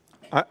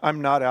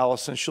I'm not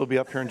Alison. She'll be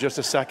up here in just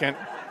a second.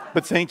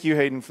 But thank you,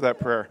 Hayden, for that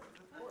prayer.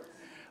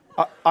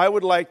 I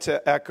would like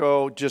to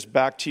echo just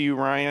back to you,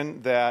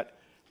 Ryan, that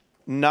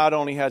not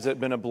only has it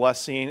been a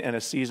blessing and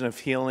a season of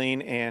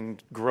healing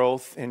and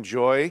growth and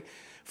joy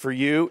for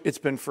you, it's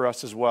been for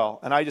us as well.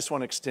 And I just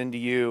want to extend to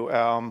you,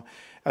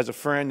 as a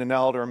friend and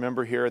elder, a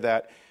member here,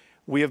 that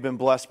we have been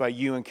blessed by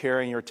you and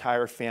Carrie and your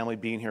entire family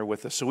being here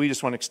with us. So we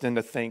just want to extend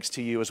a thanks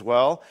to you as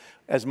well,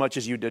 as much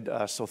as you did to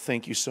us. So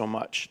thank you so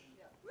much.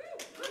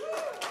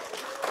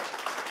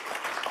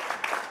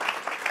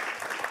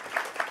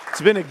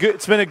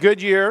 It's been a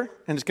good year,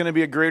 and it's going to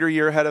be a greater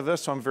year ahead of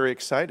us, so I'm very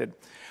excited.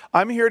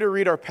 I'm here to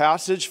read our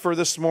passage for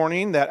this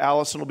morning that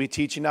Alison will be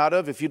teaching out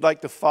of. If you'd like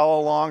to follow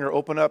along or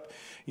open up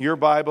your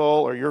Bible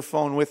or your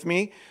phone with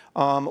me,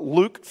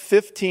 Luke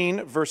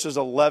 15, verses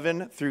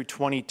 11 through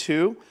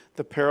 22,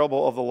 the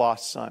parable of the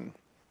lost son.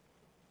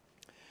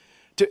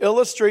 To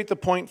illustrate the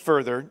point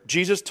further,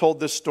 Jesus told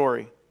this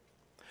story.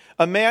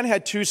 A man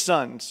had 2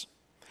 sons.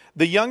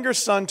 The younger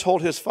son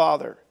told his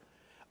father,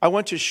 I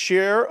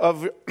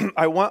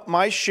want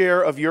my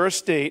share of your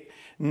estate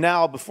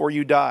now before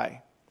you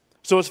die.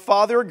 So his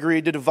father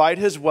agreed to divide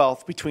his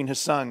wealth between his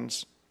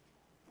sons.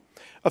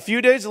 A few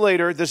days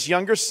later, this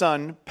younger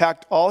son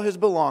packed all his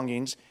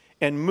belongings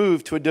and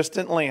moved to a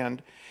distant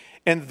land,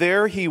 and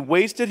there he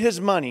wasted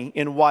his money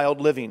in wild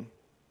living.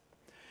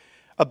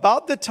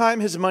 About the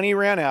time his money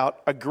ran out,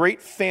 a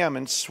great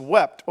famine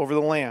swept over the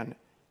land,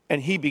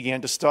 and he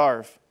began to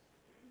starve.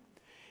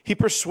 He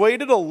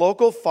persuaded a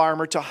local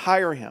farmer to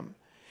hire him,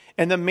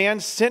 and the man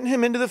sent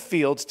him into the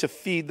fields to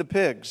feed the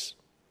pigs.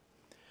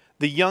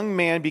 The young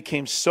man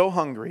became so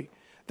hungry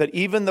that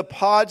even the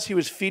pods he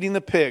was feeding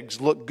the pigs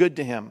looked good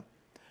to him,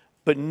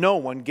 but no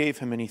one gave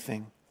him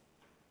anything.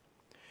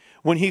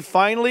 When he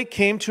finally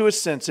came to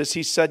his senses,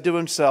 he said to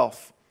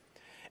himself,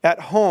 At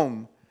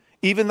home,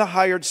 even the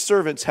hired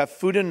servants have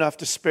food enough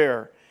to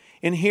spare,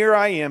 and here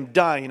I am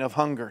dying of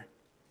hunger.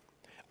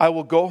 I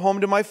will go home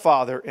to my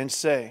father and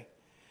say,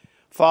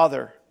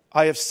 Father,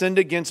 I have sinned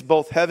against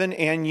both heaven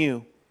and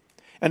you,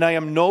 and I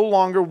am no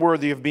longer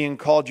worthy of being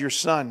called your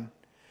son.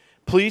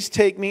 Please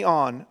take me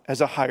on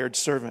as a hired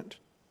servant.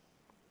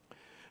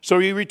 So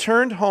he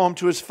returned home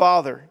to his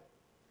father,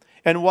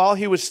 and while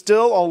he was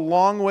still a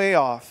long way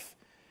off,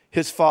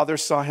 his father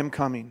saw him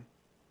coming.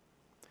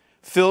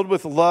 Filled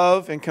with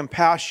love and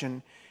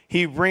compassion,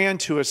 he ran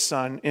to his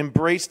son,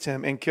 embraced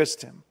him, and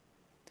kissed him.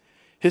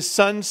 His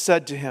son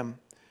said to him,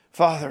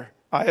 Father,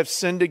 I have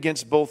sinned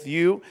against both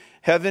you,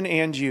 heaven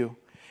and you,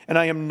 and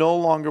I am no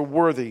longer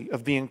worthy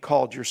of being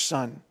called your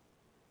son.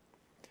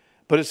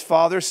 But his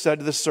father said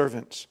to the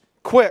servants,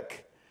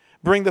 Quick,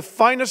 bring the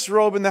finest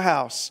robe in the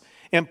house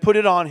and put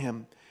it on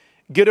him.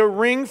 Get a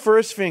ring for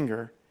his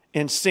finger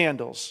and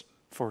sandals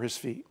for his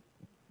feet.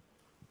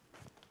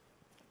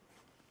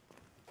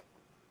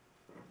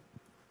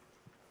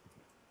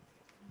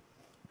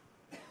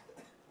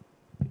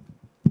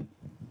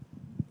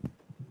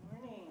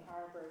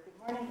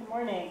 Good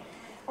morning.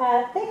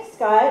 Thanks,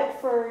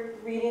 Scott, for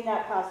reading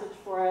that passage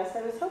for us.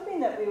 I was hoping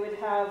that we would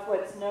have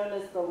what's known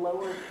as the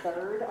lower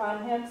third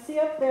on him. See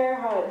up there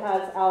how it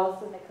has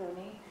Alison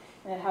Nakoni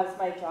and it has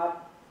my job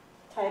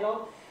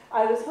title?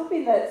 I was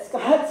hoping that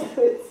Scott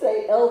would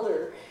say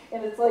elder,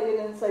 and it's like an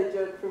inside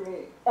joke for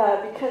me.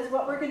 Because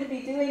what we're going to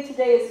be doing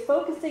today is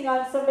focusing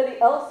on somebody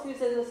else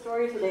who's in the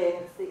story today,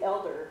 and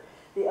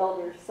it's the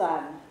elder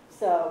son.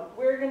 So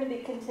we're going to be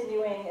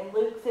continuing in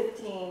Luke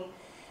 15.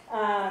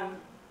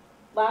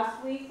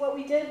 Last week, what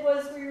we did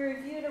was we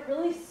reviewed a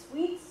really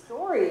sweet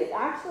story. It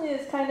actually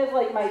is kind of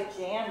like my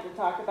jam to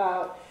talk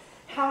about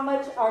how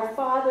much our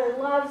Father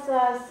loves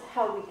us,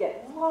 how we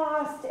get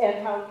lost,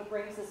 and how He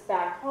brings us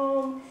back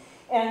home.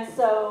 And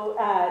so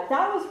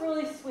that was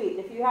really sweet.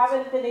 If you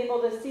haven't been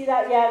able to see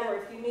that yet, or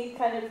if you need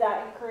kind of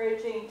that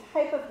encouraging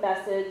type of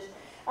message,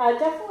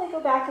 definitely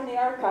go back in the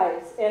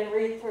archives and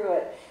read through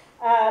it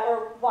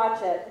or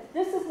watch it.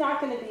 This is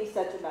not going to be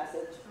such a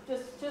message,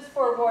 just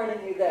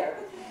forewarning you there.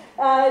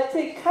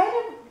 To kind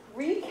of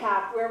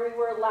recap where we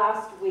were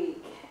last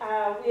week,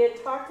 we had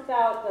talked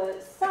about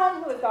the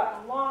son who had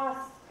gotten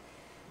lost,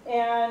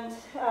 and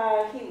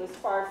he was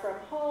far from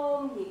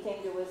home. He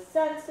came to his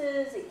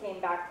senses. He came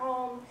back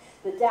home.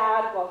 The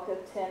dad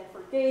welcomed him,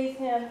 forgave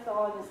him,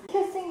 fell on his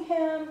kissing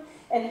him.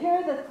 And here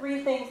are the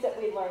 3 things that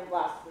we learned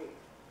last week.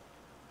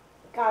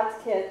 God's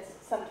kids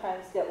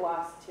sometimes get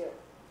lost too.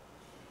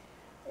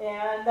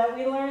 And that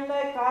we learned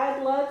that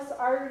God loves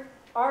our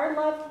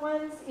loved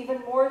ones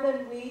even more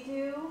than we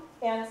do,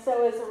 and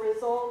so as a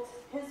result,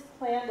 His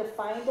plan to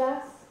find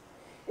us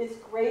is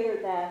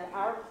greater than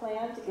our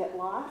plan to get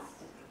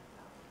lost.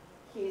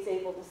 He's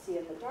able to see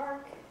in the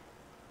dark.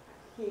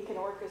 He can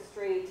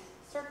orchestrate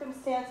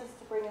circumstances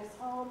to bring us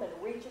home and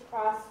reach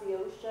across the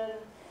ocean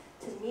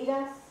to meet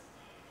us.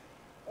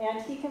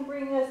 And He can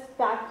bring us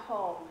back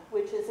home,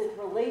 which is in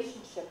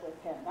relationship with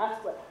Him.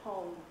 That's what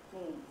home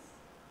means.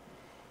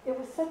 It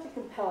was such a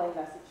compelling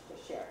message to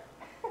share.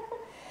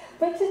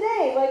 But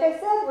today, like I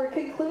said, we're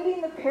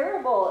concluding the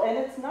parable, and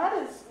it's not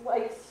as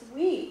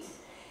sweet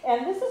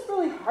And this is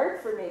really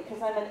hard for me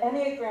because I'm an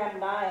Enneagram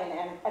 9,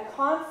 and a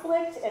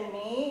conflict and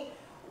me,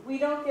 we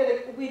don't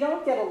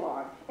get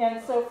along.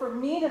 And so for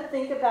me to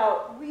think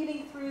about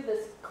reading through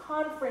this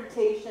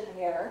confrontation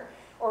here,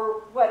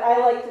 or what I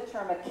like to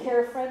term a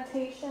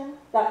carefrontation,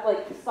 that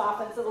like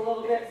softens it a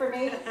little bit for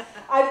me,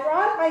 I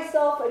brought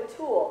myself a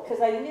tool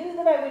because I knew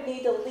that I would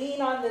need to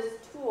lean on this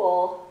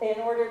tool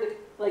in order to,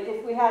 like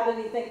if we had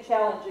anything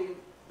challenging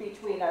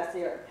between us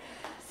here.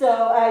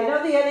 So I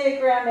know the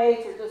Enneagram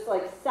 8s are just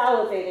like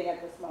salivating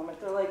at this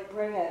moment. They're like,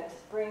 bring it,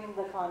 bring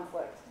the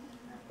conflict.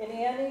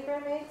 Any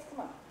Enneagram 8s? Come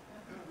on.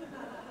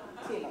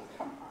 Tina,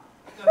 come on.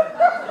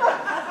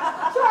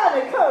 John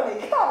and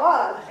Cody, come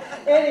on.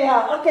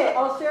 Anyhow, okay,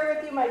 I'll share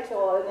with you my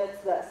tool, and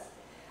it's this.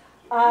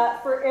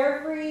 For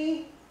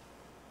every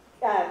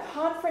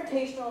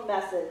confrontational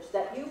message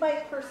that you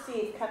might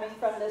perceive coming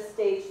from this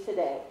stage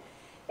today,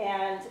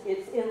 and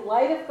it's in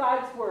light of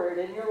God's word,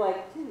 and you're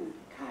like, dude,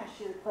 gosh,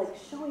 you're like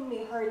showing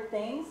me hard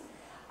things,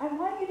 I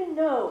want you to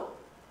know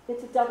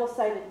it's a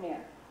double-sided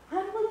mirror.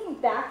 I'm looking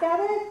back at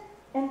it,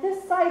 and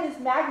this side is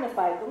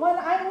magnified. The one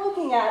I'm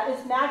looking at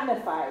is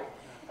magnified.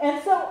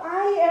 And so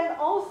I am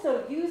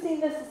also using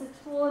this as a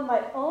tool in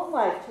my own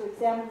life to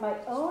examine my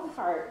own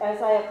heart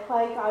as I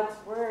apply God's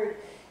word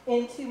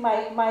into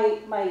my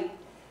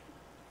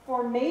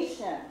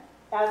formation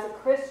as a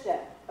Christian.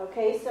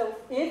 Okay, so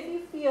if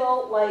you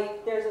feel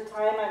like there's a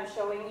time I'm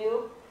showing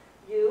you,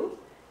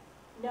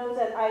 know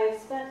that I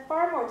have spent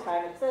far more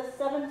time. It says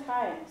 7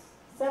 times.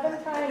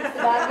 7 times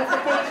the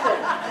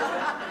magnification.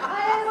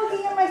 I am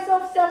looking at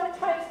myself 7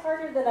 times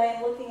harder than I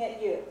am looking at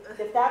you.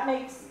 If that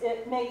makes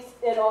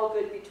it all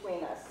good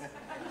between us.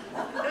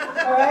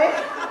 All right?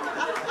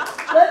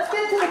 Let's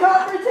get to the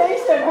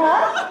confrontation,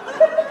 huh?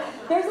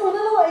 There's a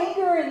little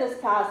anger in this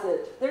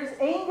passage. There's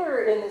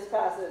anger in this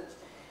passage.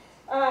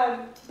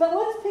 But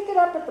let's pick it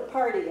up at the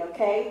party,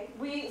 okay?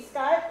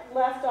 Scott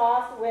left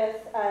off with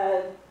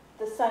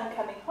the son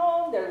coming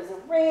home. There was a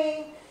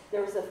ring.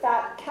 There was a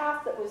fattened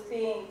calf that was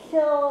being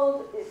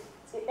killed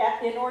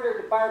in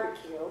order to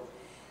barbecue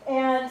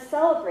and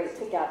celebrate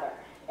together.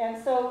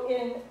 And so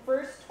in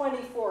verse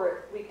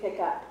 24, we pick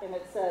up, and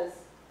it says,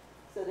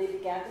 so they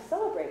began to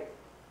celebrate.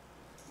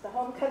 The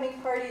homecoming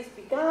party's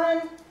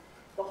begun.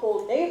 The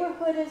whole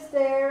neighborhood is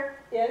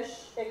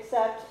there-ish,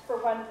 except for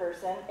one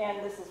person,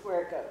 and this is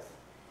where it goes.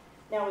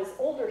 Now his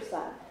older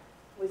son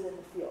was in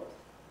the field,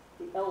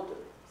 the elder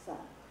son.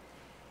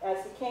 As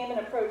he came and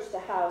approached the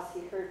house,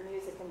 he heard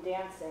music and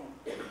dancing.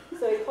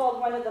 So he called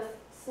one of the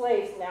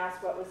slaves and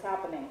asked what was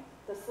happening.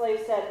 The slave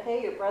said,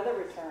 hey, your brother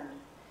returned,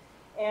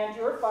 and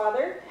your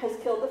father has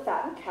killed the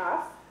fattened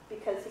calf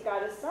because he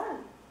got his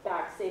son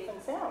back safe and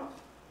sound.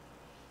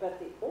 But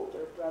the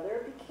older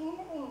brother became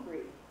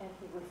angry, and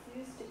he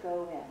refused to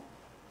go in.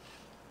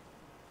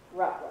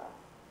 Ruh-roh.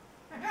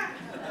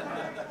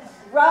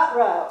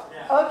 Ruh-roh.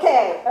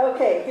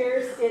 Okay,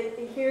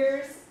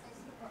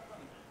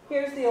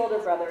 here's the older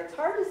brother. It's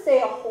hard to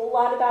say a whole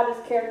lot about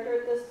his character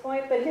at this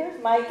point, but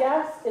here's my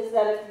guess, is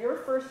that if your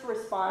first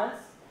response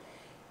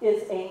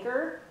is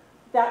anger,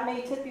 that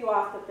may tip you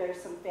off that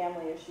there's some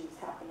family issues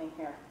happening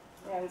here.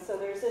 And so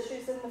there's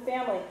issues in the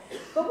family.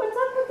 But what's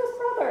up with this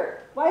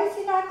brother? Why is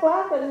he not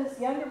glad that his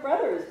younger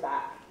brother is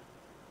back?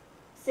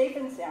 Safe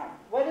and sound.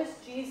 What is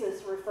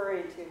Jesus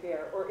referring to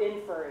here, or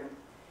inferring?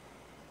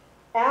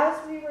 As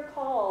we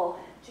recall,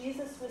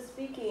 Jesus was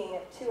speaking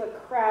to a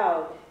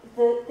crowd.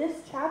 This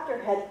chapter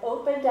had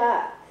opened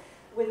up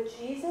with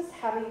Jesus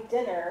having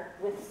dinner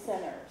with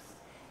sinners.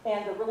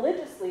 And the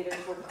religious leaders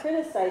were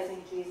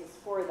criticizing Jesus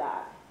for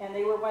that. And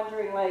they were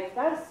wondering, like,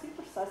 that is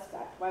super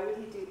suspect. Why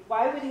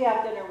would he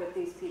have dinner with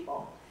these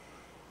people?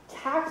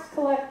 Tax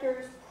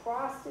collectors,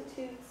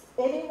 prostitutes,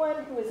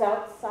 anyone who was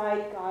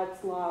outside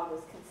God's law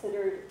was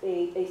considered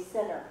a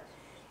sinner.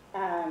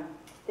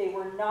 They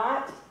were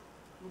not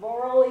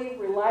morally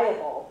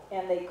reliable,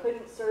 and they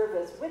couldn't serve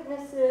as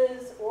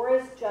witnesses or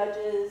as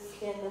judges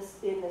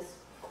in this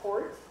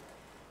court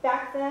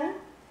back then.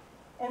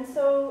 And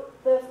so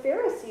the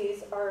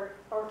Pharisees are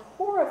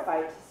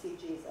horrified to see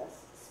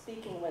Jesus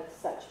speaking with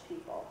such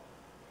people.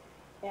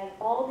 And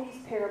all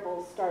these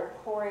parables start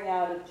pouring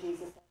out of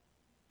Jesus.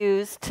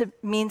 Used to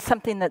mean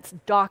something that's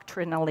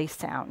doctrinally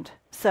sound.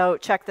 So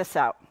check this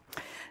out.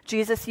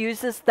 Jesus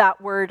uses that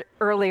word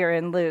earlier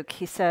in Luke.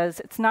 He says,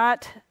 it's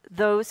not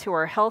those who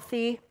are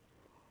healthy,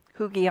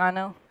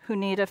 hugiano, who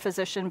need a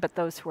physician, but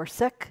those who are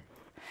sick.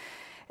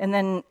 And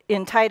then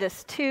in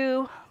Titus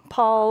 2,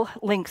 Paul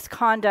links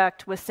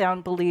conduct with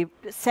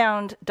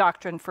sound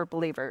doctrine for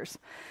believers.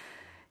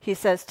 He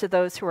says to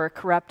those who are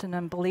corrupt and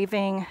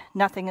unbelieving,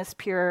 nothing is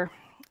pure,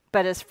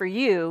 but as for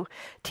you,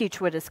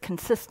 teach what is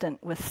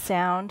consistent with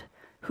sound,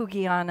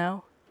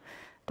 hugiano,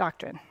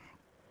 doctrine.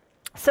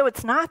 So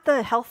it's not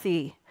the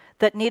healthy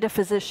that need a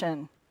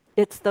physician,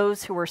 it's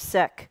those who are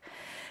sick.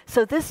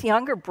 So this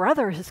younger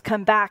brother has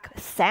come back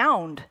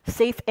sound,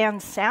 safe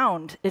and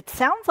sound. It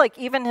sounds like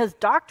even his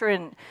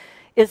doctrine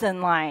is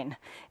in line.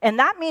 And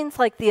that means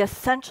like the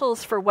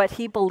essentials for what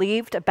he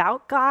believed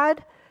about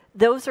God,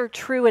 those are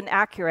true and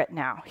accurate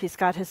now. He's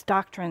got his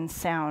doctrine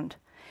sound.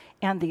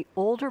 and the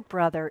older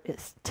brother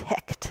is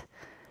ticked.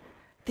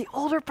 The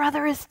older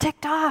brother is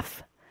ticked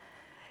off.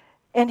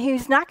 And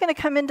he's not going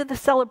to come into the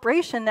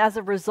celebration as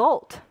a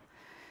result.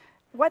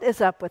 What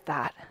is up with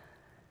that?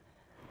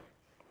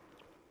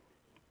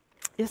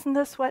 Isn't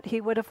this what he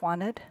would have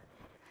wanted?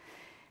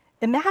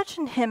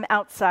 Imagine him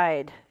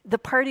outside. The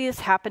party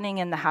is happening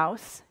in the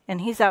house, and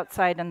he's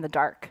outside in the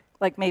dark,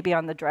 like maybe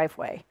on the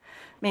driveway.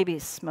 Maybe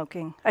he's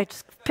smoking. I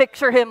just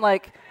picture him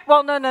like,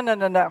 well,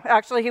 no.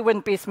 Actually, he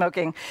wouldn't be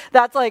smoking.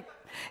 That's like,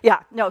 yeah,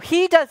 no,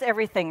 he does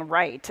everything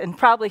right, and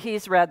probably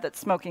he's read that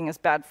smoking is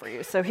bad for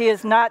you, so he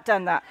has not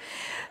done that.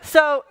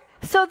 So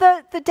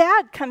the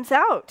dad comes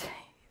out.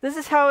 This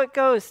is how it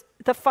goes.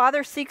 The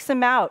father seeks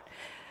him out.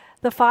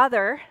 The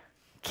father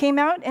came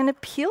out and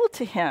appealed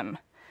to him,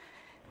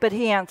 but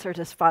he answered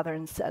his father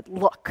and said,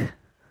 look.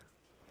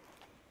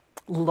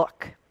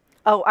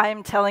 Oh, I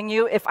am telling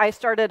you, if I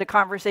started a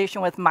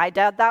conversation with my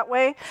dad that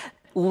way,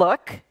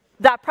 look,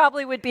 that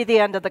probably would be the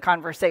end of the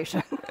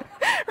conversation.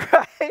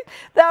 Right?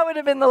 That would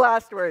have been the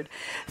last word.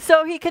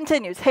 So he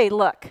continues, hey,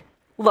 look,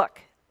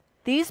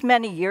 these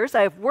many years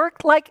I have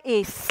worked like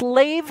a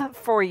slave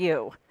for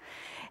you,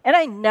 and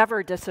I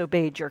never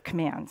disobeyed your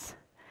commands.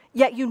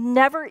 Yet you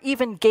never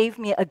even gave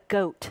me a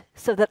goat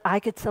so that I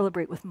could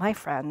celebrate with my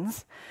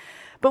friends.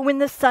 But when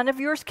this son of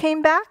yours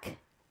came back,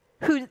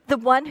 the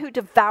one who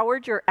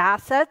devoured your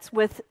assets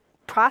with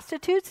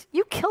prostitutes,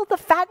 you killed the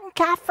fattened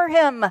calf for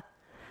him.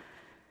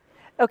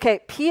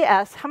 Okay,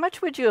 P.S., how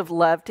much would you have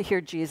loved to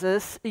hear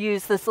Jesus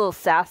use this little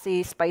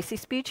sassy, spicy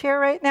speech here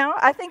right now?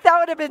 I think that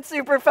would have been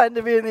super fun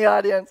to be in the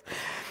audience.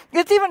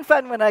 It's even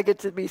fun when I get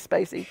to be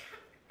spicy.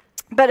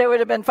 But it would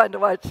have been fun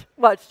to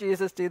watch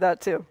Jesus do that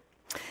too.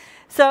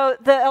 So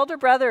the elder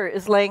brother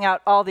is laying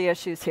out all the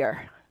issues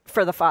here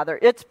for the father.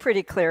 It's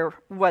pretty clear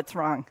what's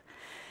wrong.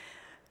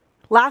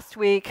 Last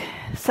week,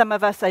 some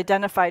of us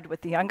identified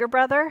with the younger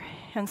brother,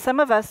 and some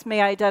of us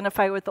may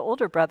identify with the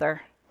older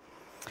brother.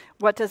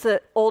 What does an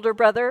older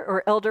brother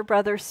or elder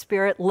brother's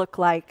spirit look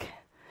like?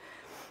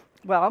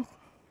 Well,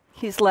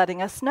 he's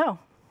letting us know.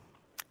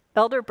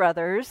 Elder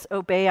brothers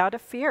obey out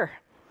of fear.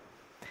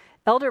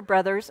 Elder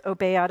brothers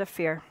obey out of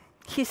fear.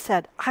 He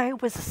said, I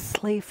was a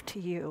slave to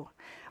you.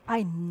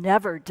 I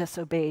never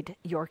disobeyed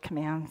your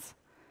commands.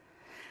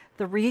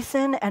 The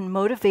reason and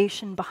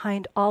motivation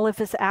behind all of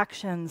his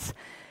actions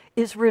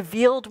is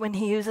revealed when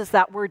he uses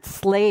that word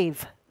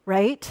slave,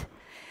 right?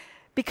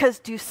 Because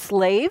do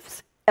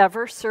slaves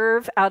ever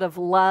serve out of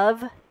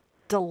love,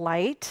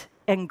 delight,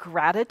 and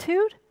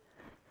gratitude?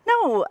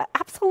 No,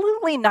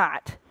 absolutely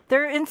not.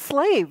 They're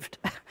enslaved.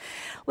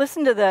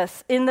 Listen to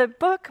this. In the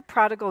book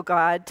Prodigal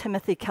God,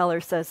 Timothy Keller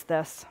says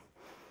this.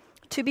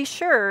 To be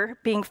sure,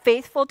 being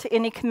faithful to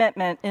any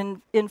commitment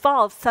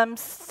involves some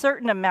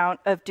certain amount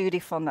of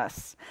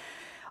dutifulness.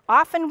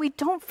 Often we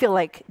don't feel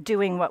like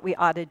doing what we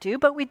ought to do,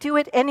 but we do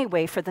it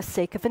anyway for the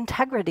sake of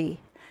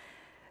integrity.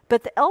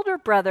 But the elder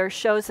brother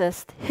shows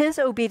us his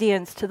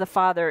obedience to the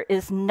father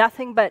is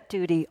nothing but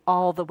duty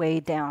all the way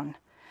down.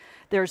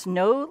 There's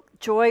no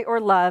joy or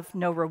love,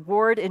 no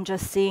reward in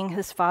just seeing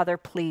his father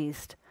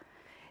pleased.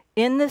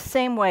 In the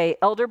same way,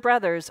 elder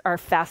brothers are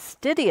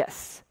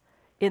fastidious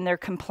in their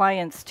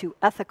compliance to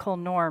ethical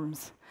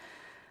norms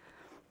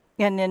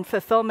and in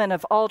fulfillment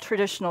of all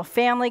traditional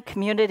family,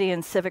 community,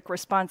 and civic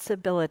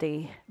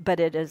responsibility. But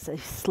it is a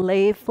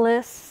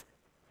slavish,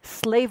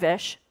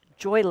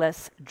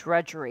 joyless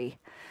drudgery.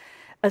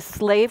 A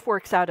slave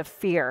works out of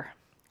fear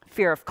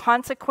of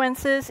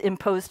consequences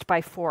imposed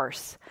by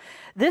force.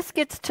 This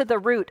gets to the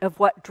root of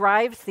what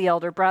drives the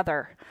elder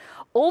brother.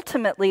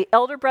 Ultimately,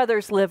 elder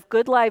brothers live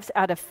good lives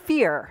out of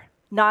fear,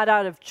 not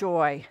out of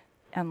joy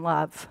and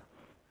love.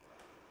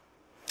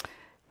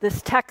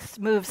 This text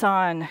moves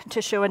on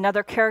to show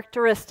another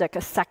characteristic,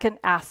 a second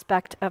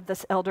aspect of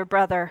this elder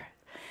brother.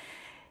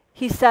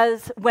 He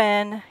says,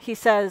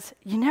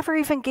 you never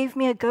even gave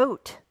me a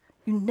goat.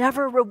 You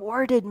never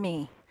rewarded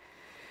me.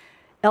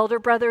 Elder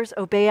brothers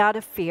obey out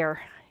of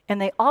fear, and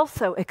they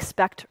also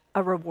expect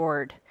a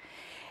reward,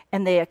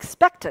 and they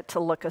expect it to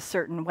look a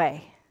certain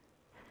way.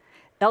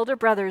 Elder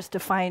brothers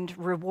defined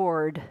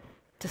reward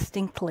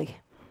distinctly.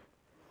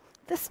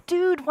 This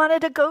dude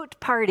wanted a goat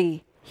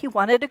party. He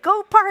wanted a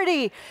goat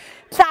party.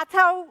 That's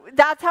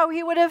how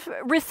he would have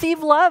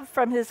received love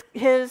from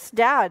his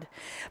dad.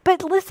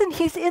 But listen,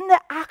 he's in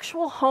the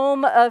actual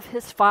home of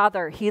his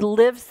father. He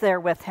lives there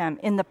with him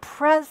in the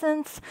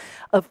presence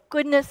of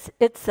goodness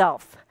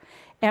itself.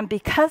 And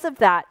because of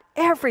that,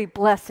 every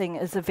blessing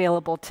is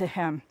available to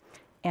him.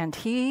 And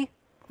he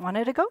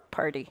wanted a goat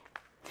party.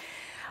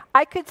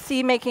 I could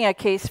see making a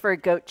case for a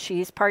goat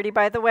cheese party,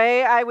 by the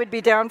way. I would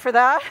be down for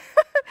that.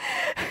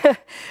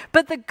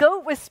 But the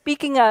goat was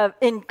speaking of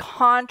in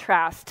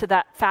contrast to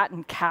that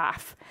fattened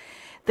calf.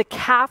 The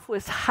calf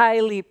was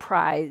highly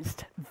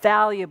prized,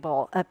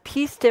 valuable, a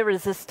piece de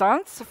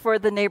resistance for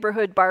the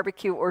neighborhood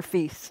barbecue or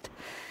feast.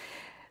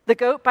 The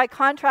goat, by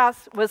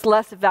contrast, was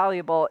less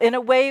valuable. In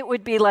a way, it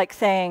would be like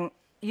saying,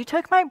 you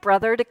took my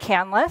brother to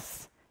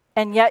Canlis,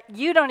 and yet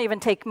you don't even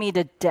take me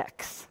to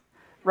Dick's,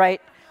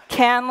 right?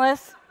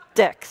 Canlis,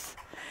 Dick's.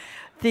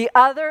 The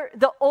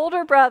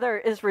older brother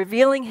is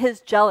revealing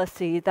his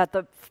jealousy that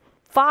the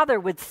father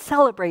would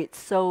celebrate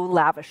so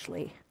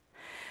lavishly.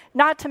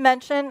 Not to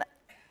mention,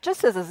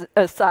 just as an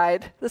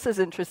aside, this is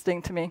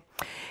interesting to me.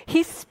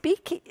 He's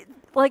speaking,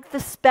 like the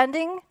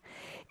spending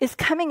is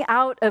coming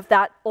out of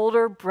that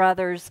older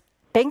brother's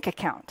bank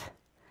account.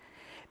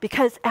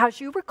 Because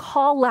as you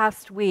recall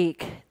last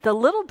week, the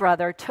little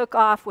brother took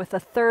off with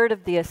 1/3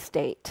 of the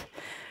estate,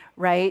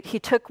 right? He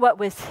took what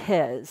was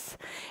his,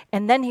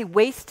 and then he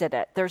wasted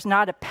it. There's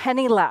not a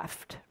penny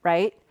left,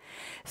 right?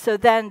 So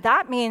then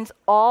that means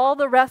all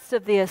the rest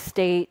of the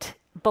estate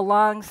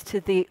belongs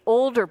to the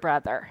older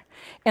brother.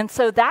 And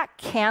so that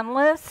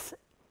Canlis,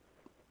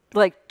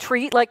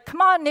 treat,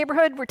 come on,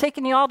 neighborhood, we're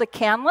taking you all to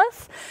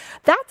Canlis,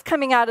 that's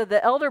coming out of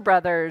the elder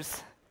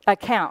brother's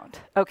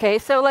account, okay?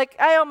 So,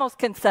 I almost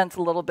can sense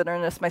a little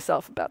bitterness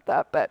myself about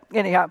that, but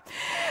anyhow.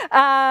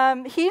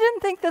 He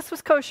didn't think this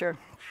was kosher.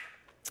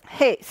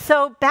 Hey,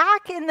 so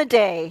back in the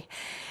day,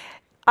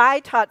 I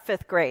taught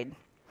 5th grade,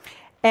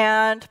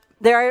 and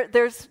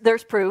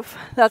there's proof.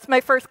 That's my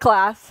first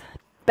class,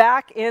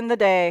 back in the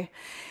day.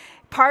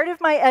 Part of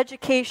my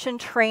education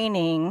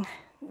training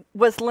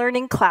was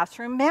learning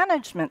classroom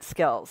management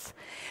skills,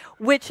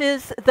 which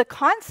is the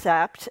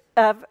concept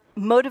of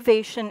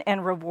motivation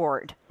and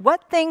reward.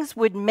 What things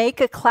would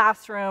make a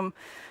classroom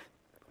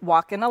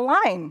walk in a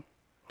line?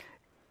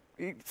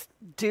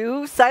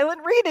 Do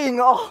silent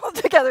reading all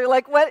together.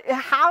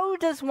 How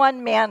does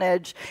one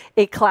manage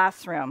a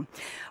classroom?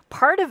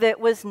 Part of it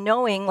was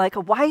knowing, a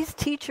wise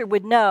teacher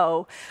would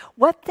know,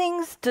 what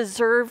things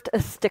deserved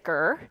a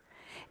sticker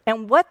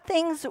and what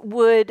things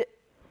would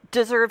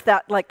deserve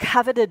that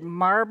coveted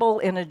marble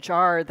in a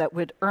jar that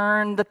would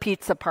earn the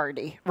pizza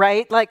party,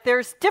 right?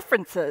 There's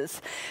differences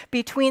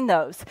between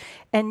those.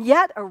 And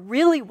yet a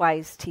really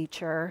wise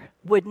teacher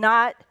would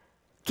not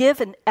give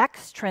an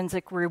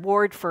extrinsic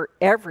reward for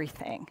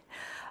everything.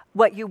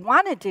 What you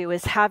want to do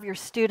is have your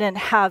student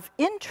have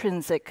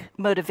intrinsic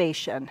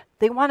motivation.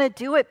 They want to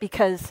do it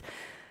because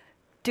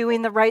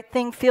doing the right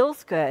thing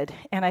feels good.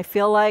 And I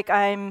feel like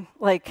I'm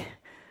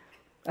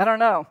I don't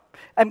know.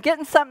 I'm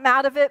getting something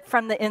out of it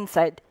from the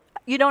inside.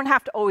 You don't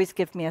have to always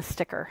give me a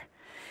sticker.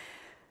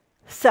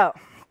 So,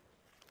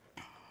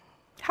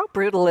 how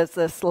brutal is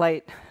this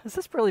light? Is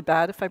this really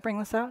bad if I bring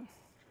this out?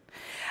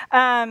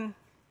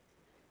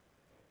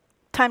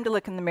 Time to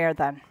look in the mirror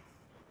then.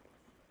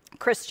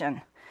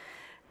 Christian,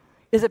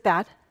 is it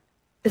bad?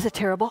 Is it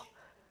terrible?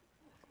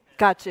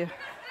 Got you.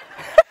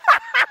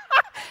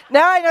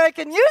 Now I know I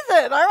can use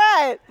it. All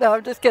right. No,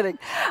 I'm just kidding.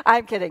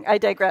 I'm kidding. I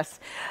digress.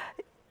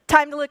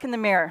 Time to look in the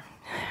mirror.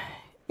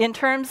 In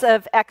terms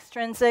of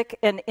extrinsic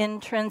and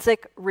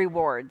intrinsic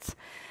rewards,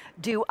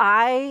 do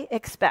I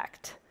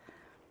expect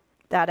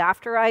that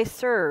after I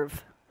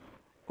serve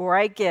or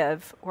I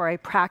give or I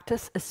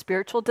practice a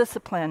spiritual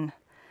discipline,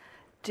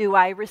 do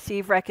I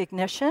receive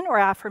recognition or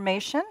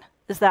affirmation?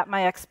 Is that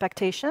my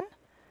expectation?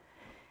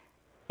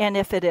 And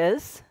if it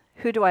is,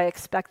 who do I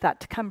expect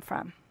that to come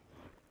from?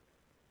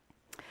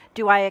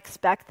 Do I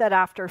expect that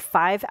after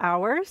 5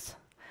 hours,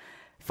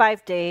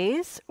 5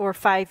 days, or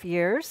 5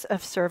 years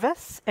of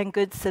service and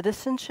good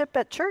citizenship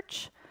at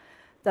church,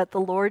 that the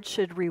Lord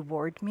should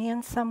reward me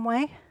in some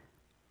way?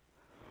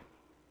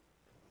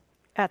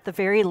 At the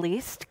very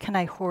least, can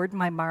I hoard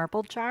my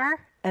marble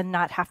jar and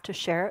not have to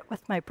share it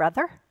with my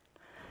brother?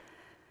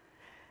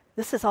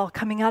 This is all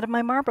coming out of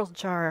my marble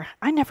jar.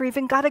 I never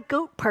even got a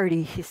goat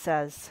party, he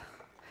says.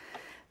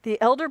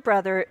 The elder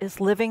brother is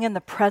living in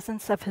the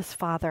presence of his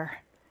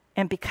father,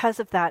 and because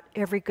of that,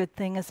 every good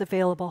thing is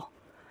available.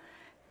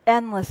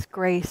 Endless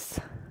grace,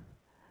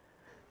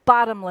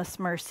 bottomless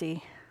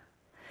mercy,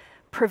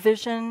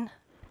 provision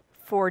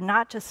for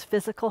not just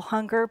physical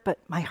hunger, but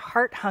my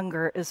heart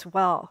hunger as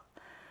well.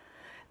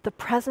 The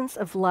presence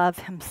of love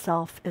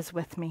himself is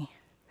with me.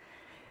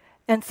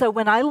 And so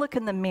when I look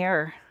in the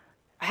mirror,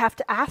 I have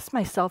to ask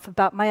myself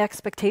about my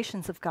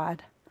expectations of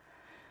God.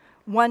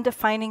 One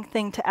defining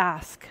thing to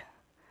ask,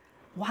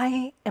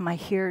 why am I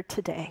here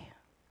today?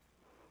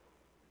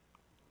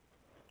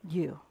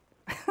 You.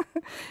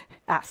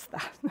 Ask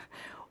that.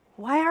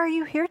 Why are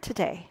you here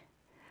today?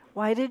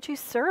 Why did you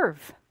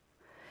serve?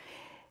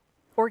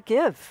 Or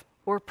give?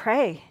 Or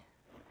pray?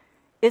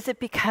 Is it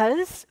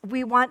because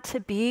we want to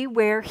be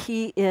where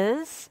he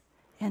is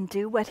and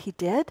do what he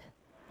did?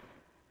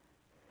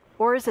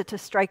 Or is it to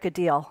strike a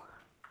deal?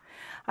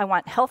 I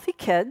want healthy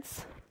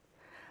kids.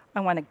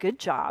 I want a good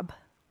job.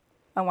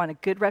 I want a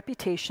good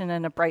reputation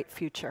and a bright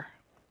future.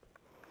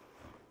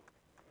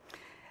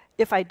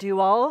 If I do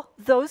all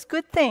those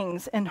good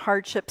things and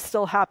hardship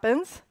still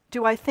happens,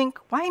 do I think,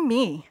 why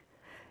me?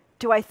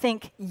 Do I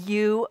think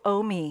you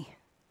owe me?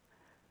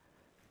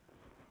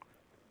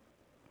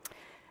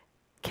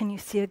 Can you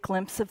see a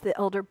glimpse of the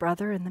elder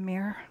brother in the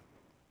mirror?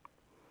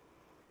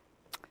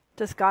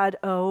 Does God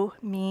owe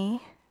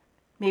me,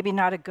 maybe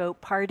not a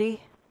goat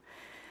party,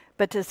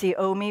 but does he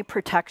owe me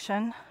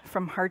protection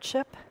from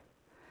hardship?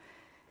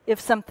 If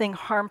something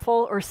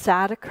harmful or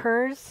sad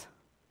occurs,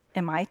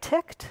 am I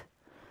ticked?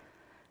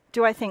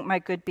 Do I think my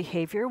good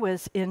behavior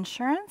was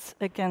insurance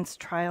against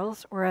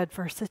trials or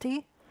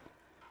adversity?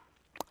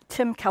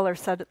 Tim Keller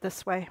said it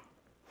this way: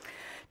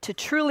 to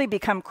truly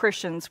become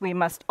Christians, we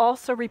must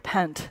also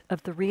repent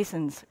of the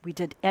reasons we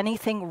did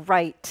anything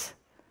right.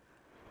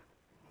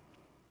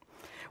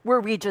 Were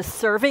we just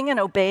serving and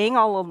obeying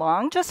all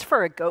along just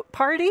for a goat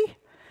party?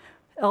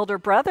 Elder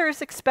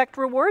brothers expect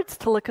rewards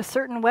to look a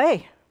certain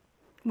way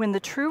when the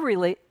true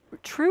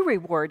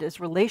reward is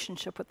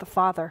relationship with the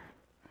Father.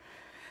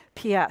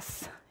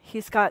 P.S.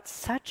 He's got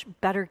such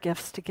better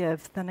gifts to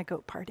give than a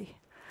goat party.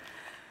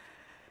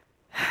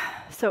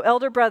 So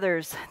elder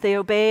brothers, they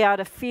obey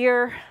out of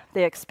fear.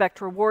 They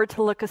expect reward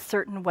to look a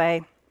certain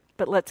way.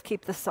 But let's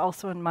keep this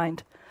also in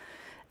mind.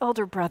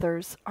 Elder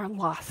brothers are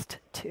lost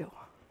too.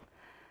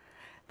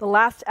 The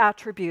last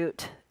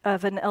attribute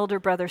of an elder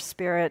brother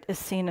spirit is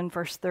seen in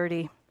verse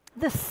 30.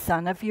 This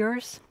son of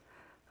yours,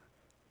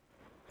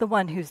 the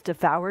one who's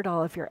devoured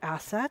all of your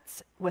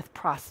assets with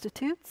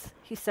prostitutes,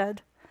 he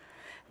said.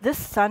 This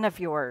son of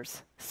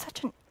yours,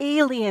 such an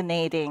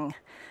alienating,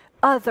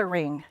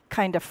 othering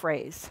kind of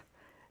phrase.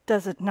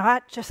 Does it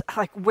not? Just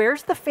like,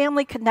 where's the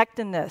family connect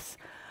in this?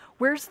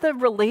 Where's the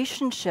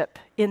relationship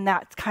in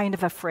that kind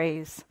of a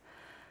phrase?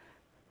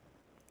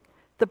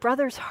 The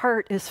brother's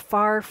heart is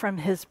far from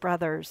his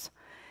brother's.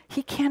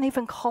 He can't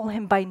even call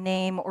him by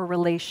name or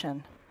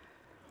relation.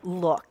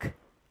 Look,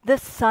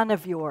 this son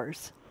of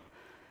yours.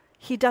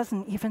 He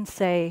doesn't even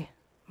say,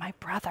 my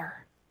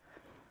brother.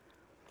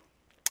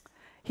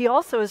 He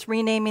also is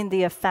renaming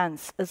the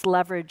offense as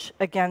leverage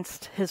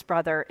against his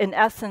brother. In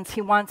essence,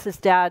 he wants his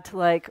dad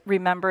to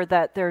remember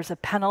that there's a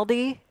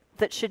penalty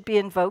that should be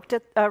invoked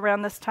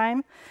around this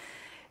time.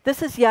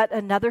 This is yet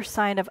another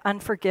sign of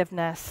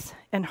unforgiveness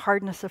and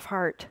hardness of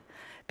heart,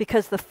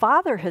 because the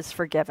father has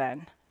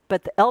forgiven,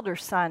 but the elder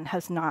son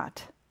has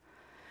not.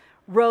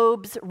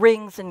 Robes,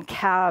 rings, and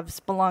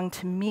calves belong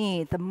to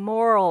me, the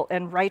moral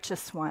and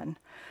righteous one.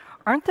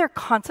 Aren't there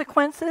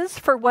consequences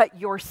for what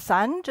your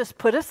son just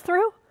put us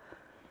through?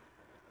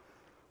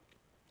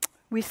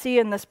 We see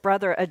in this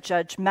brother a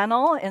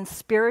judgmental and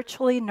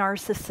spiritually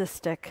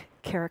narcissistic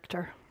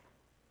character.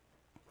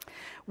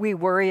 We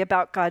worry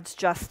about God's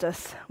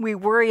justice. We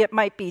worry it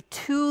might be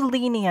too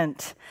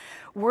lenient.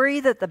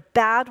 Worry that the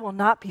bad will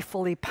not be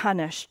fully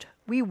punished.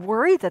 We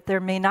worry that there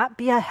may not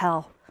be a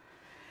hell.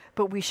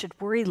 But we should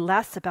worry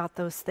less about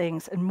those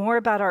things and more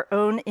about our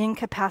own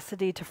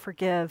incapacity to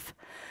forgive,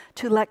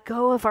 to let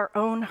go of our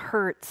own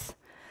hurts,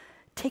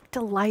 take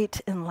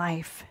delight in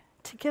life,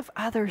 to give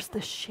others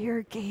the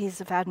sheer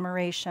gaze of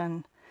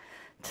admiration,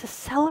 to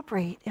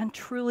celebrate and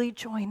truly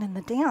join in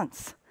the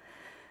dance.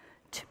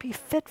 To be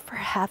fit for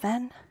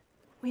heaven,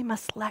 we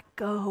must let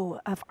go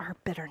of our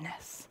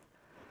bitterness.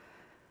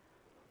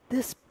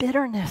 This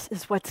bitterness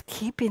is what's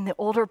keeping the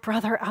older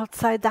brother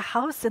outside the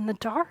house in the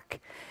dark.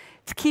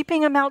 It's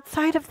keeping him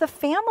outside of the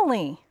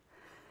family.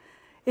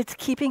 It's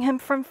keeping him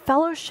from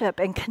fellowship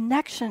and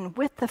connection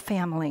with the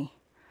family.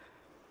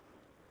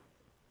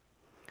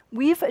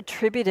 We've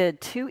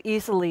attributed too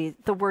easily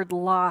the word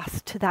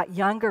lost to that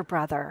younger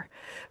brother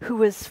who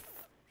was,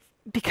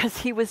 because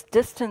he was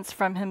distanced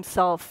from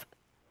himself,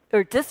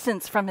 or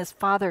distanced from his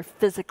father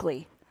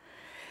physically.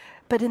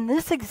 But in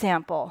this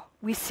example,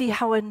 we see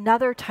how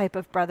another type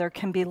of brother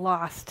can be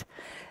lost,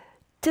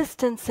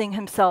 distancing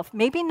himself,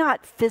 maybe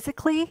not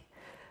physically,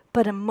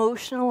 but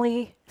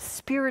emotionally,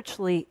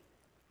 spiritually,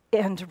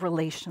 and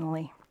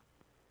relationally.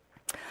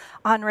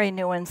 Henri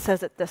Nouwen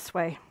says it this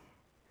way: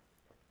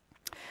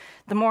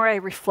 the more I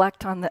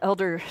reflect on the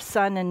elder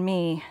son in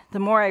me, the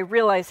more I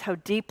realize how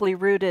deeply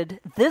rooted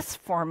this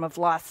form of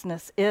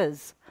lostness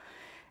is,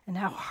 and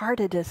how hard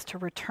it is to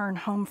return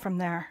home from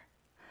there.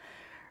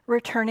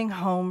 Returning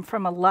home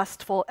from a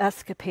lustful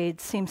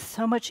escapade seems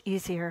so much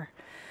easier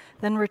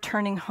than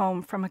returning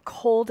home from a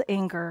cold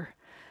anger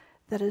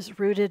that has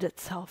rooted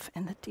itself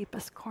in the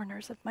deepest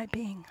corners of my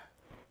being.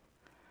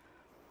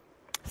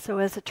 So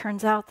as it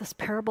turns out, this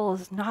parable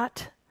is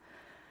not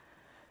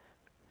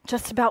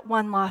just about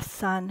one lost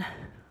son,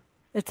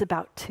 it's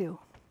about two.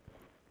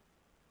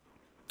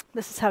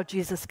 This is how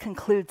Jesus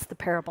concludes the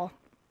parable.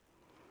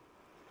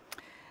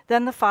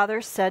 Then the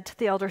father said to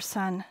the elder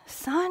son,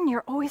 "Son,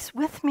 you're always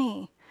with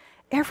me.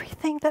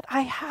 Everything that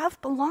I have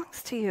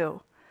belongs to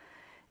you.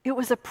 It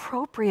was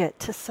appropriate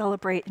to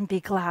celebrate and be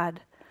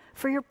glad,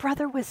 for your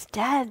brother was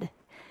dead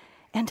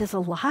and is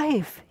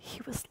alive.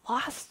 He was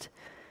lost,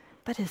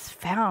 but is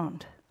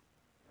found."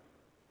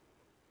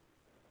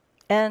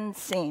 End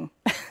scene.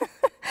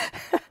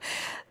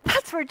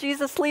 That's where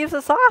Jesus leaves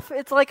us off.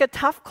 It's like a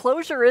tough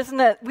closure, isn't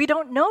it? We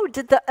don't know.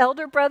 Did the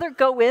elder brother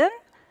go in?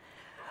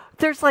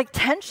 There's like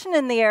tension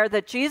in the air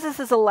that Jesus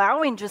is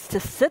allowing just to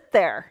sit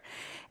there.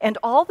 And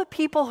all the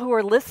people who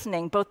are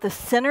listening, both the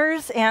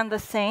sinners and the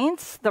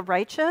saints, the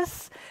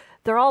righteous,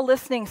 they're all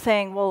listening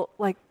saying, well,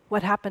 like,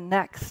 what happened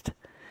next?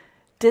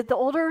 Did the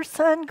older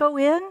son go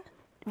in?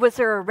 Was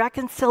there a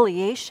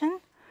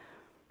reconciliation?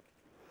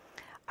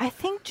 I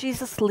think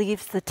Jesus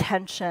leaves the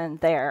tension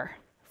there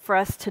for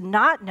us to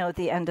not know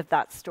the end of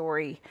that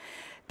story,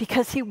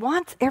 because he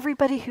wants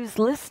everybody who's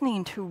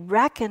listening to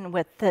reckon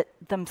with it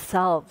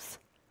themselves.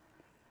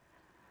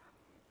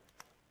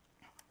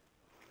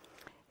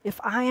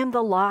 If I am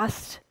the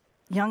lost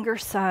younger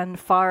son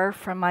far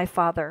from my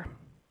father,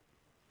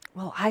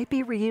 will I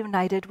be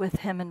reunited with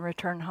him and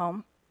return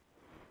home?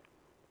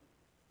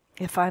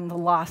 If I'm the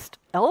lost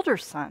elder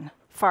son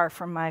far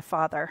from my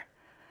father,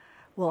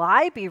 will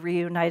I be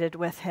reunited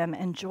with him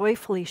and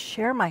joyfully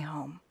share my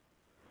home?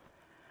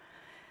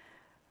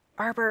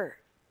 Arbor,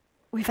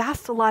 we've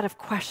asked a lot of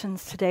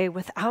questions today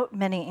without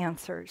many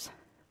answers.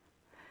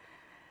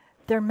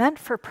 They're meant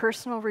for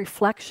personal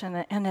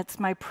reflection, and it's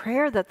my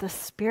prayer that the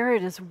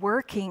Spirit is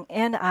working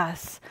in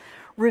us,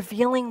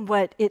 revealing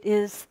what it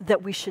is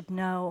that we should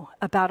know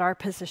about our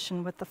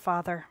position with the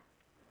Father.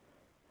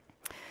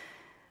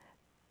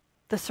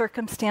 The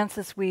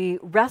circumstances we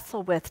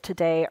wrestle with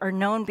today are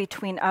known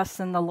between us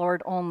and the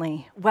Lord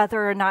only,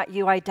 whether or not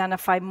you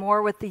identify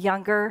more with the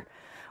younger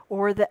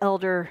or the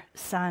elder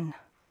son.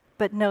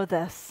 But know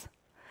this,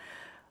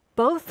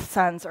 both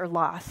sons are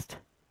lost,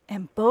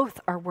 and both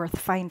are worth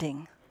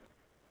finding.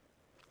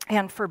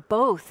 And for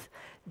both,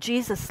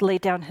 Jesus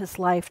laid down his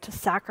life to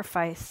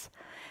sacrifice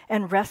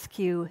and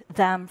rescue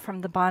them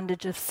from the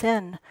bondage of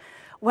sin,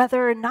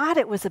 whether or not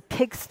it was a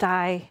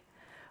pigsty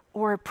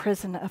or a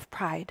prison of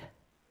pride.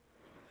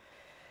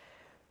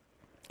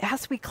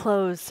 As we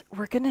close,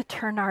 we're going to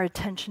turn our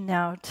attention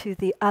now to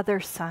the other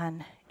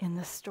son in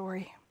the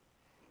story.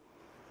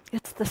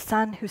 It's the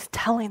son who's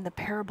telling the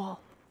parable.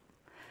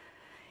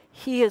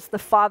 He is the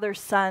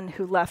father's son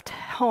who left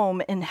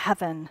home in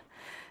heaven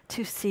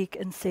to seek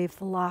and save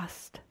the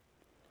lost.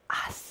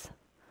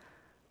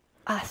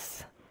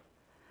 Us.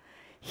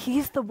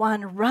 He's the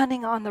one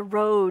running on the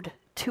road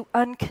to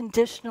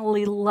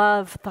unconditionally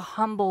love the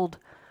humbled,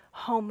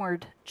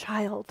 homeward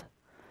child.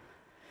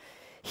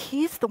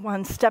 He's the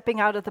one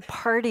stepping out of the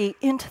party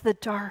into the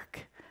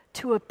dark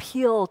to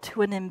appeal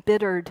to an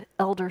embittered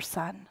elder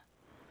son.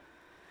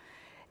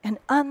 And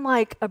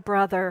unlike a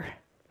brother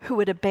who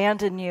would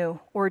abandon you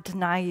or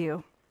deny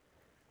you,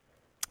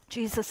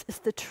 Jesus is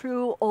the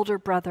true older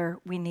brother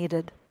we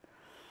needed.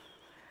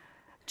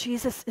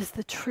 Jesus is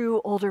the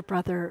true older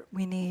brother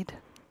we need.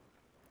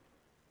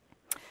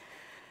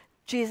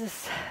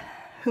 Jesus,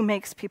 who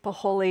makes people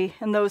holy,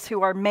 and those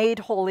who are made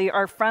holy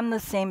are from the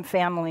same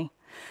family.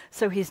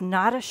 So he's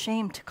not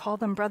ashamed to call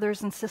them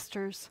brothers and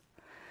sisters.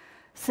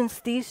 Since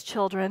these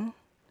children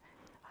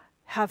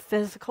have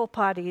physical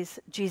bodies,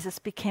 Jesus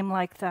became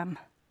like them.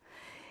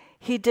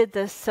 He did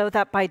this so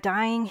that by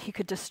dying, he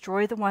could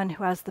destroy the one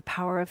who has the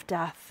power of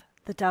death,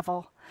 the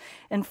devil,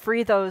 and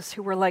free those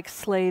who were like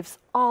slaves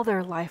all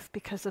their life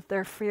because of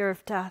their fear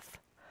of death.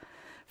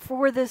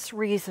 For this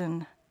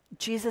reason,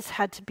 Jesus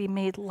had to be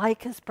made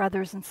like his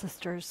brothers and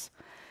sisters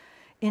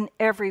in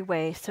every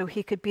way so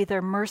he could be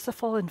their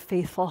merciful and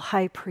faithful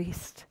high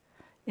priest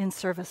in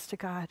service to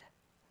God.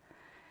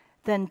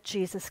 Then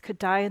Jesus could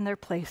die in their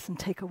place and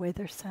take away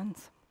their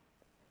sins.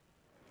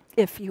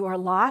 If you are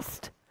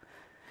lost,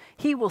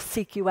 he will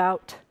seek you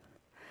out.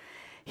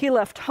 He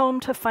left home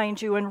to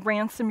find you and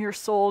ransom your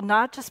soul,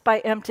 not just by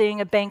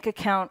emptying a bank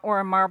account or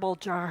a marble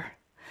jar,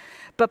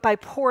 but by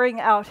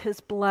pouring out his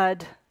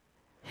blood,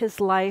 his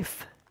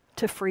life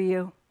to free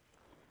you.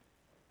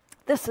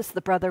 This is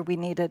the brother we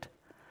needed.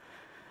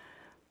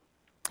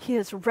 He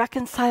has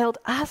reconciled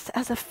us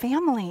as a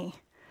family,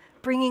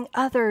 bringing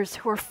others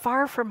who are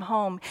far from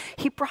home.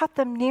 He brought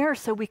them near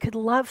so we could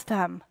love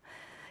them.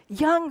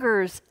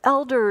 Youngers,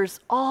 elders,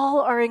 all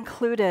are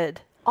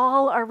included.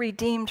 All are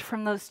redeemed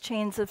from those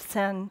chains of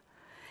sin.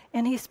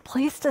 And he's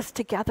placed us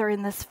together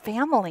in this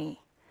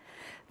family.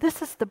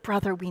 This is the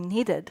brother we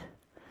needed.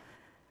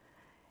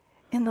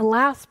 In the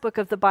last book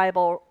of the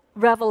Bible,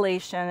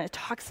 Revelation, it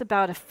talks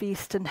about a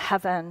feast in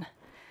heaven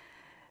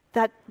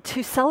that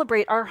to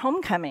celebrate our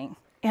homecoming.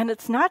 And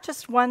it's not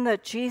just one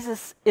that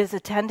Jesus is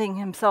attending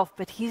himself,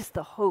 but he's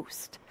the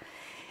host.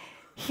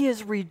 He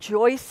is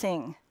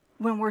rejoicing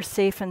when we're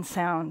safe and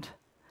sound.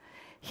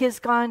 He has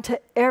gone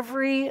to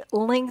every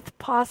length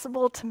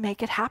possible to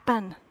make it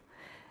happen.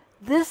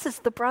 This is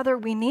the brother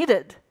we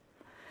needed.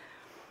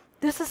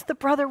 This is the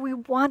brother we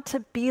want to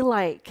be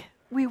like.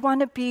 We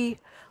want to be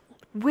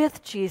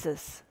with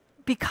Jesus,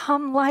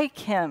 become like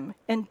him,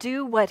 and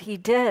do what he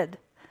did.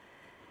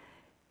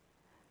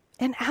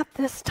 And at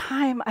this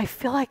time, I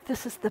feel like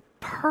this is the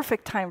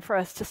perfect time for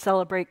us to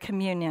celebrate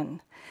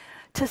communion,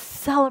 to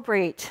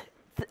celebrate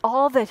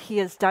all that he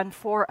has done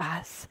for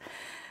us.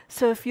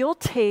 So if you'll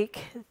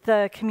take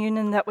the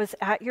communion that was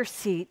at your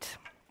seat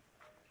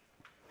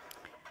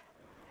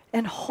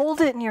and hold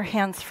it in your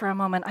hands for a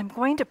moment, I'm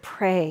going to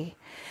pray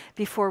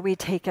before we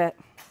take it.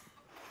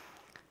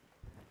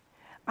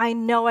 I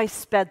know I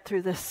sped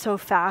through this so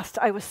fast.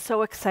 I was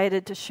so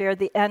excited to share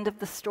the end of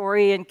the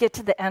story and get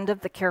to the end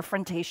of the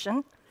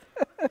confrontation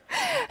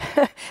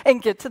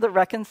and get to the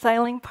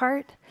reconciling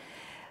part.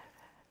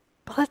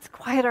 But let's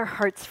quiet our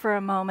hearts for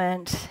a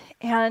moment.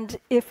 And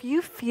if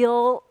you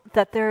feel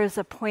that there is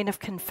a point of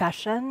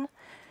confession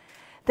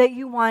that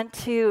you want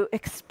to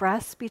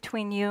express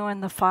between you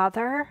and the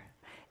Father,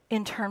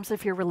 in terms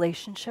of your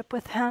relationship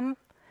with him,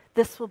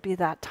 this will be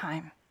that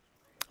time.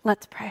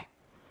 Let's pray.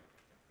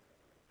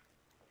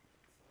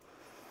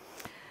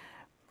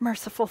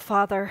 Merciful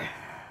Father,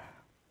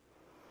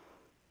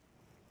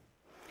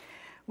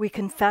 we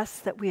confess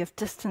that we have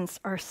distanced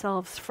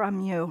ourselves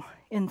from you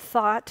in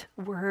thought,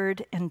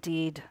 word, and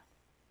deed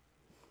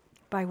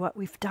by what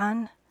we've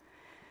done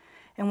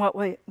and what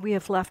we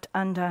have left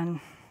undone.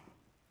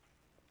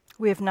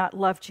 We have not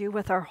loved you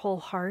with our whole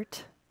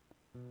heart.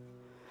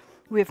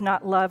 We have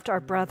not loved our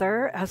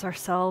brother as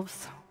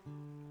ourselves.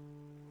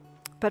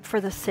 But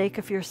for the sake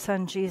of your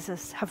Son,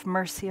 Jesus, have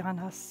mercy on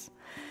us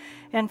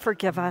and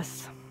forgive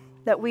us,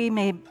 that we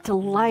may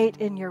delight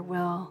in your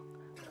will,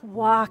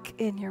 walk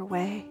in your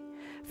way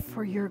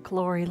for your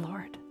glory,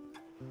 Lord.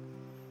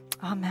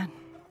 Amen.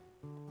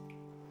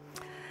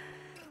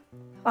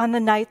 On the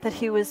night that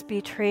he was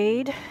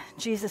betrayed,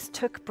 Jesus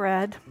took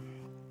bread,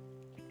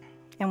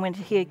 and when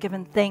he had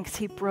given thanks,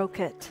 he broke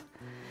it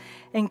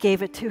and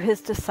gave it to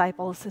his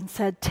disciples and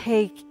said,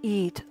 "Take,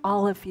 eat,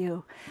 all of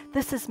you.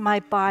 This is my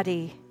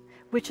body,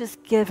 which is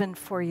given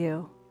for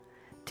you.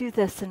 Do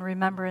this in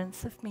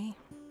remembrance of me."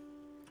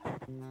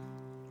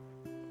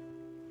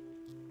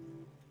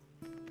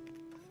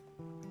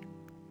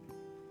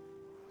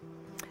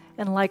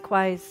 And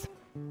likewise,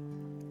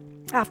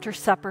 after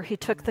supper, he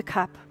took the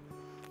cup,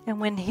 and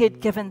when he had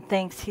given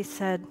thanks, he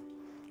said,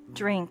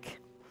 "Drink,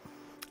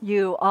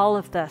 you, all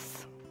of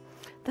this.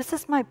 This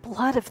is my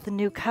blood of the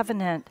new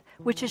covenant,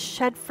 which is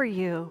shed for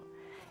you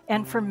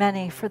and for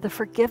many for the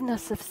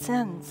forgiveness of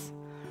sins.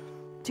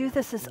 Do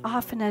this as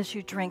often as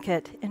you drink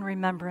it in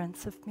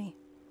remembrance of me."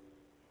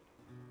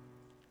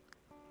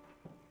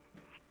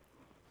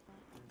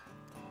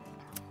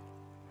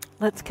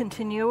 Let's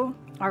continue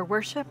our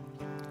worship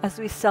as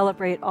we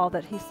celebrate all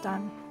that he's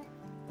done.